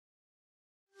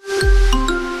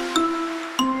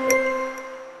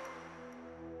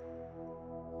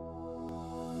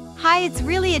it's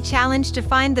really a challenge to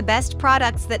find the best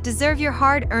products that deserve your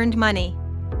hard-earned money.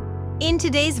 In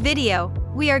today's video,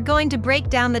 we are going to break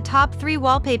down the top 3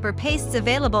 wallpaper pastes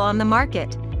available on the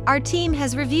market. Our team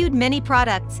has reviewed many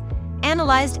products,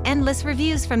 analyzed endless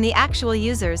reviews from the actual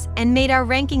users, and made our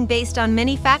ranking based on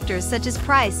many factors such as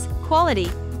price, quality,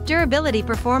 durability,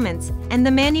 performance, and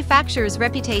the manufacturer's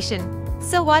reputation.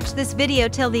 So watch this video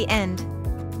till the end.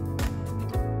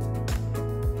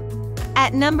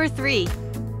 At number 3.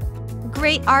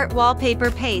 Great Art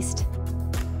Wallpaper Paste.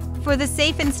 For the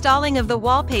safe installing of the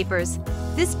wallpapers,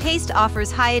 this paste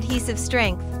offers high adhesive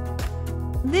strength.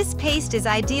 This paste is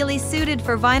ideally suited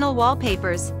for vinyl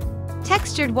wallpapers,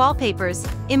 textured wallpapers,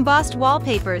 embossed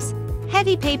wallpapers,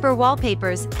 heavy paper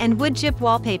wallpapers, and wood chip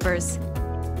wallpapers.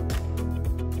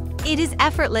 It is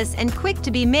effortless and quick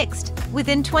to be mixed,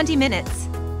 within 20 minutes.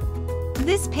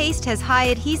 This paste has high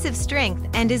adhesive strength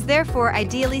and is therefore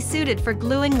ideally suited for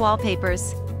gluing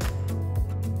wallpapers.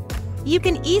 You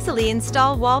can easily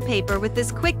install wallpaper with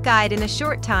this quick guide in a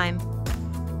short time.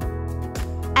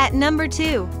 At number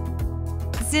 2.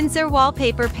 Zinsser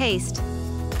Wallpaper Paste.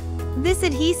 This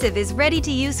adhesive is ready to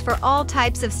use for all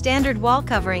types of standard wall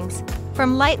coverings,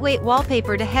 from lightweight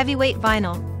wallpaper to heavyweight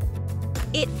vinyl.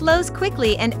 It flows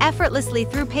quickly and effortlessly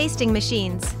through pasting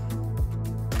machines.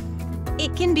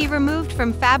 It can be removed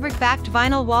from fabric-backed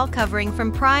vinyl wall covering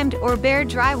from primed or bare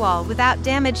drywall without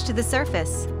damage to the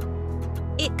surface.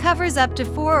 It covers up to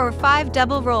 4 or 5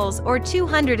 double rolls or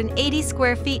 280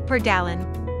 square feet per gallon.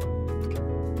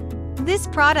 This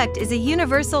product is a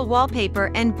universal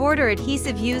wallpaper and border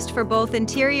adhesive used for both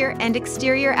interior and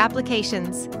exterior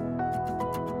applications.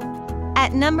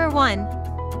 At number 1.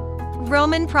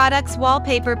 Roman Products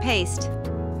Wallpaper Paste.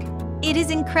 It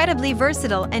is incredibly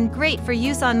versatile and great for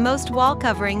use on most wall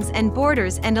coverings and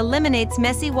borders and eliminates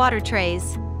messy water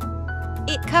trays.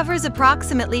 It covers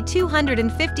approximately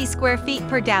 250 square feet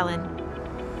per gallon.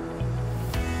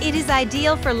 It is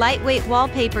ideal for lightweight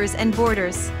wallpapers and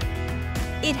borders.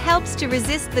 It helps to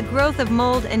resist the growth of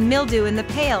mold and mildew in the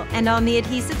pale and on the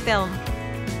adhesive film.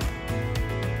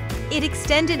 It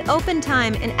extended open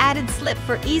time and added slip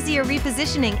for easier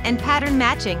repositioning and pattern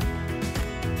matching.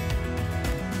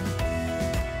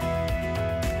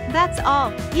 That's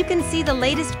all. You can see the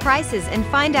latest prices and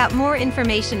find out more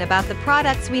information about the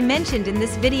products we mentioned in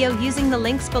this video using the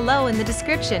links below in the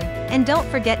description. And don't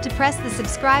forget to press the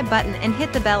subscribe button and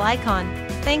hit the bell icon.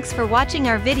 Thanks for watching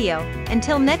our video.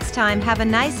 Until next time, have a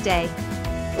nice day.